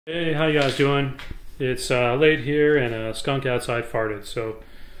Hey, how you guys doing? It's late here and a skunk outside farted, so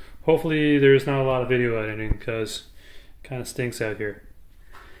hopefully there's not a lot of video editing because it kind of stinks out here.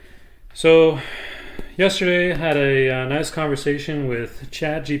 So yesterday I had a nice conversation with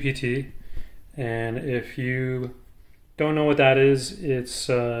ChatGPT, and if you don't know what that is, it's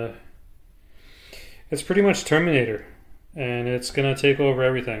pretty much Terminator, and it's gonna take over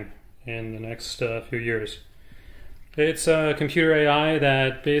everything in the next few years. It's a computer AI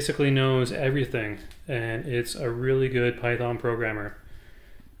that basically knows everything, and it's a really good Python programmer.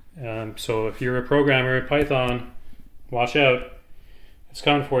 So if you're a programmer in Python, watch out. It's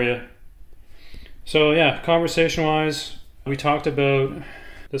coming for you. So yeah, conversation-wise, we talked about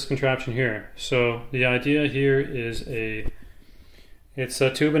this contraption here. So the idea here is it's a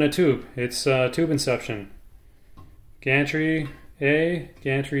tube in a tube. It's tube inception. Gantry A,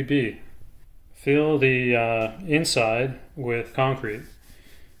 gantry B. Fill the inside with concrete.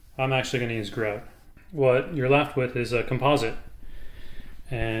 I'm actually going to use grout. What you're left with is a composite,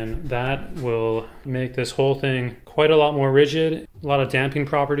 and that will make this whole thing quite a lot more rigid, a lot of damping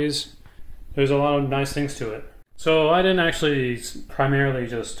properties. There's a lot of nice things to it. So I didn't actually primarily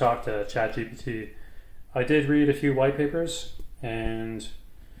just talk to ChatGPT. I did read a few white papers, and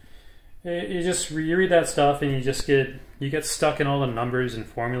you read that stuff and you get stuck in all the numbers and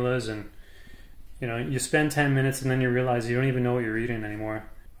formulas, and you spend 10 minutes and then you realize you don't even know what you're reading anymore.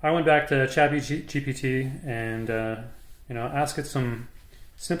 I went back to ChatGPT and asked it some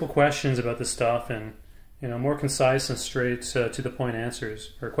simple questions about this stuff, and more concise and straight to the point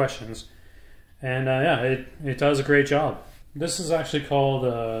answers or questions. And it does a great job. This is actually called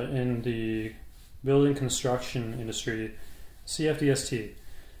in the building construction industry CFDST,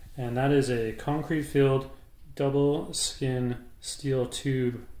 and that is a concrete filled double skin steel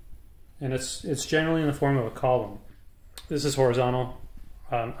tube. And it's generally in the form of a column. This is horizontal.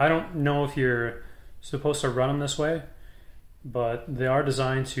 I don't know if you're supposed to run them this way, but they are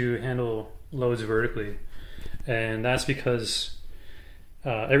designed to handle loads vertically. And that's because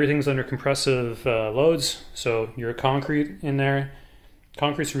everything's under compressive loads. So your concrete in there,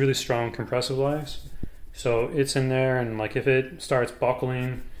 concrete's really strong compressive wise. So it's in there, and like if it starts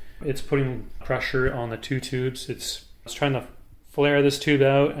buckling, it's putting pressure on the two tubes. It's trying to flare this tube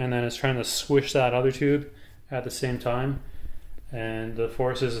out, and then it's trying to squish that other tube at the same time, and the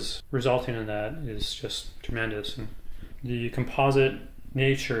forces resulting in that is just tremendous. And the composite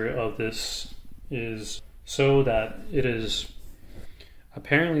nature of this is so that it is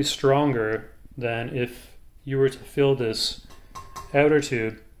apparently stronger than if you were to fill this outer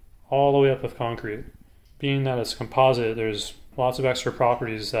tube all the way up with concrete. Being that it's composite, there's lots of extra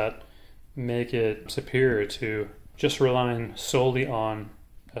properties that make it superior to just relying solely on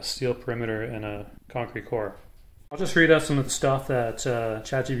a steel perimeter and a concrete core. I'll just read out some of the stuff that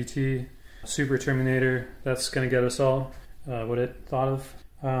ChatGPT, Super Terminator, that's going to get us all what it thought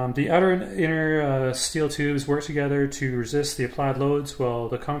of. The outer and inner steel tubes work together to resist the applied loads, while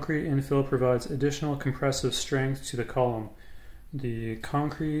the concrete infill provides additional compressive strength to the column. The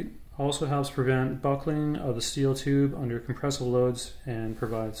concrete also helps prevent buckling of the steel tube under compressive loads and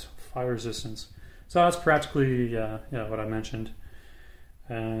provides fire resistance. So that's practically what I mentioned.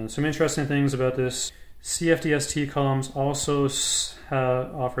 And some interesting things about this. CFDST columns also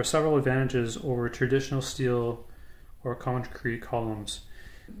offer several advantages over traditional steel or concrete columns.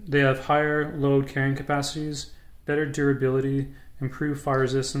 They have higher load carrying capacities, better durability, improved fire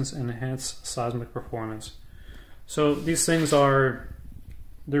resistance, and enhanced seismic performance. So these things they're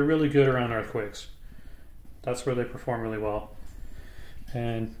really good around earthquakes. That's where they perform really well.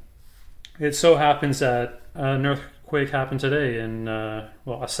 And it so happens that an earthquake happened today in, a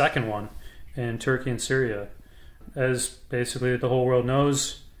second one in Turkey and Syria. As basically the whole world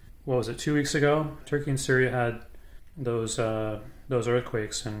knows, 2 weeks ago, Turkey and Syria had those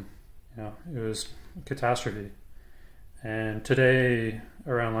earthquakes, and it was a catastrophe. And today,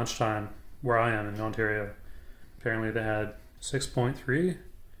 around lunchtime, where I am in Ontario, apparently they had 6.3.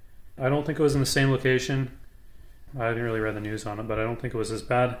 I don't think it was in the same location. I haven't really read the news on it, but I don't think it was as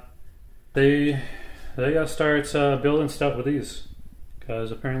bad. They got to start building stuff with these,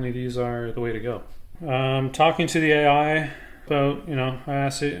 because apparently these are the way to go. Talking to the AI about, I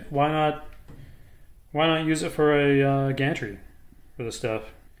asked it, why not use it for a gantry for the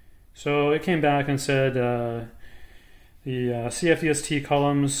stuff? So it came back and said the CFDST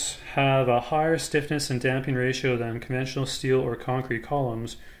columns have a higher stiffness and damping ratio than conventional steel or concrete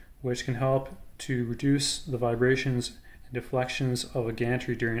columns, which can help to reduce the vibrations deflections of a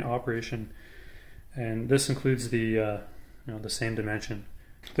gantry during operation, and this includes the same dimension.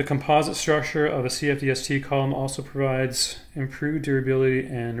 The composite structure of a CFDST column also provides improved durability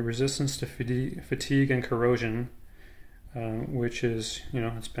and resistance to fatigue and corrosion, which is,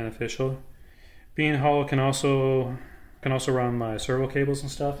 it's beneficial. Being hollow can also run my servo cables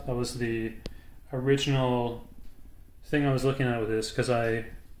and stuff. That was the original thing I was looking at with this, because I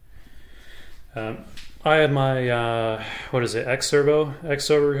had my X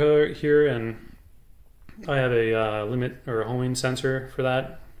servo here, and I have a limit or a homing sensor for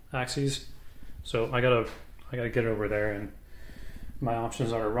that axis. So I gotta get it over there, and my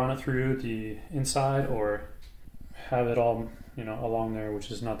options are to run it through the inside or have it all along there,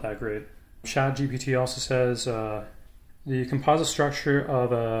 which is not that great. ChatGPT also says the composite structure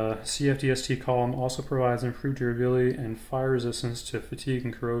of a CFDST column also provides improved durability and fire resistance to fatigue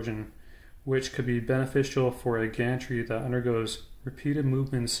and corrosion, which could be beneficial for a gantry that undergoes repeated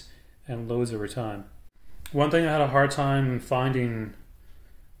movements and loads over time. One thing I had a hard time finding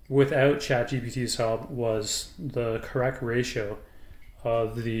without ChatGPT's help was the correct ratio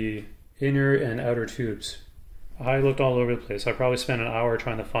of the inner and outer tubes. I looked all over the place. I probably spent an hour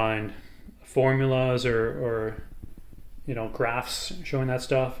trying to find formulas or graphs showing that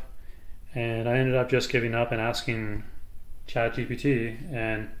stuff, and I ended up just giving up and asking ChatGPT,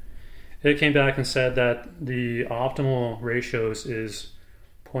 and it came back and said that the optimal ratios is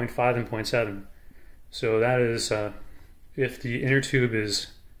 0.5 and 0.7. So that is if the inner tube is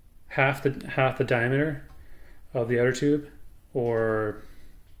half the diameter of the outer tube, or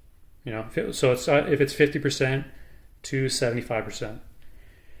if it's 50% to 75%.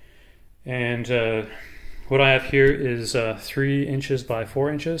 And what I have here is 3 inches by 4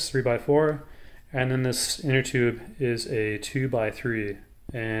 inches, 3 by 4, and then this inner tube is a 2 by 3.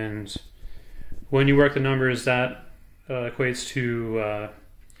 And when you work the numbers, that equates to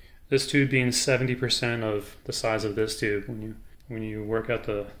this tube being 70% of the size of this tube when you work out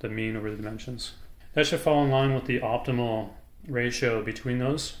the mean over the dimensions. That should fall in line with the optimal ratio between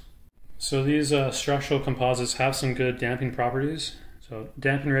those. So these structural composites have some good damping properties. So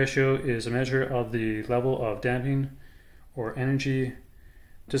damping ratio is a measure of the level of damping or energy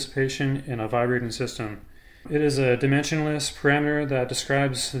dissipation in a vibrating system. It is a dimensionless parameter that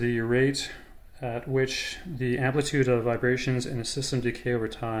describes the rate at which the amplitude of vibrations in a system decay over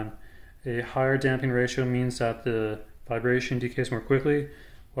time. A higher damping ratio means that the vibration decays more quickly,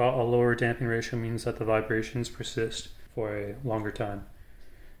 while a lower damping ratio means that the vibrations persist for a longer time.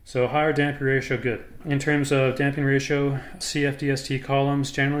 So higher damping ratio, good. In terms of damping ratio, CFDST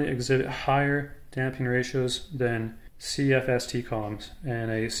columns generally exhibit higher damping ratios than CFST columns. And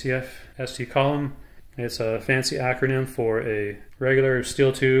a CFST column, it's a fancy acronym for a regular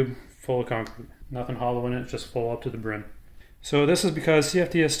steel tube full of concrete. Nothing hollow in it, just full up to the brim. So this is because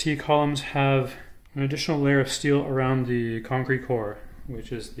CFDST columns have an additional layer of steel around the concrete core,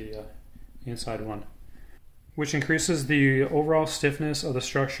 which is the inside one, which increases the overall stiffness of the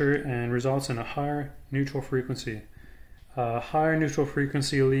structure and results in a higher neutral frequency. A higher neutral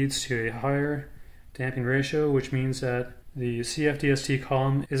frequency leads to a higher damping ratio, which means that the CFDST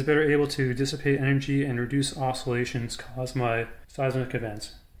column is better able to dissipate energy and reduce oscillations caused by seismic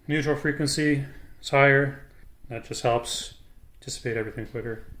events. Neutral frequency is higher, that just helps dissipate everything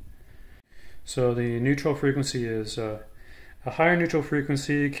quicker. So the neutral frequency is a higher neutral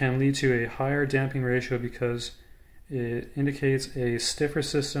frequency can lead to a higher damping ratio because it indicates a stiffer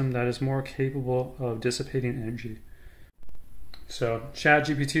system that is more capable of dissipating energy. So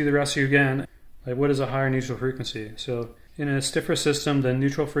ChatGPT, the rest of you again, what is a higher neutral frequency? So in a stiffer system, the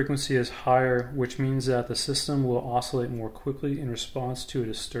neutral frequency is higher, which means that the system will oscillate more quickly in response to a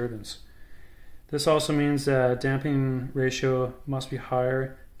disturbance. This also means that damping ratio must be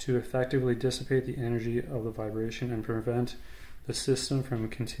higher to effectively dissipate the energy of the vibration and prevent the system from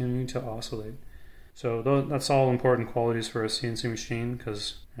continuing to oscillate. So that's all important qualities for a CNC machine,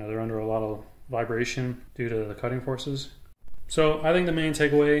 because they're under a lot of vibration due to the cutting forces. So I think the main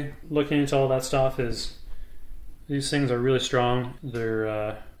takeaway looking into all that stuff is these things are really strong.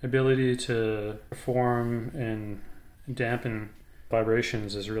 Their ability to perform and dampen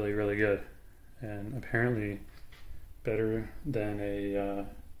vibrations is really, really good, and apparently better than a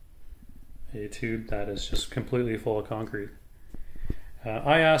tube that is just completely full of concrete.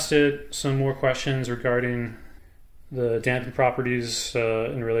 I asked it some more questions regarding the damping properties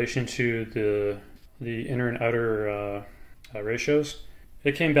in relation to the inner and outer ratios.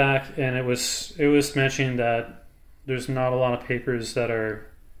 It came back and it was mentioning that there's not a lot of papers that are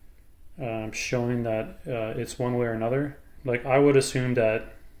showing that it's one way or another. Like, I would assume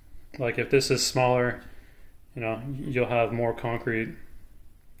that, like, if this is smaller, you'll have more concrete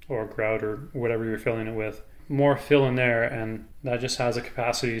or grout or whatever you're filling it with. more fill in there, and that just has a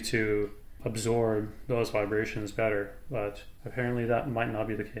capacity to absorb those vibrations better, but apparently that might not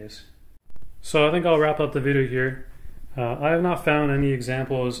be the case. So I think I'll wrap up the video here. I have not found any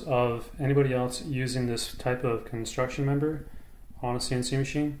examples of anybody else using this type of construction member on a CNC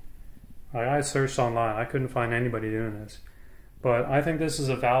machine. I searched online, I couldn't find anybody doing this. But I think this is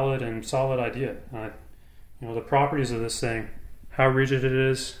a valid and solid idea. The properties of this thing, how rigid it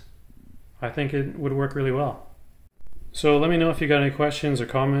is, I think it would work really well. So let me know if you got any questions or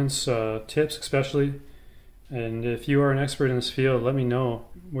comments, tips especially. And if you are an expert in this field, let me know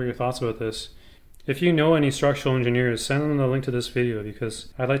what your thoughts about this. If you know any structural engineers, send them the link to this video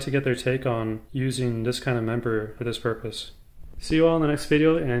because I'd like to get their take on using this kind of member for this purpose. See you all in the next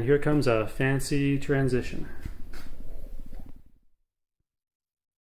video, and here comes a fancy transition.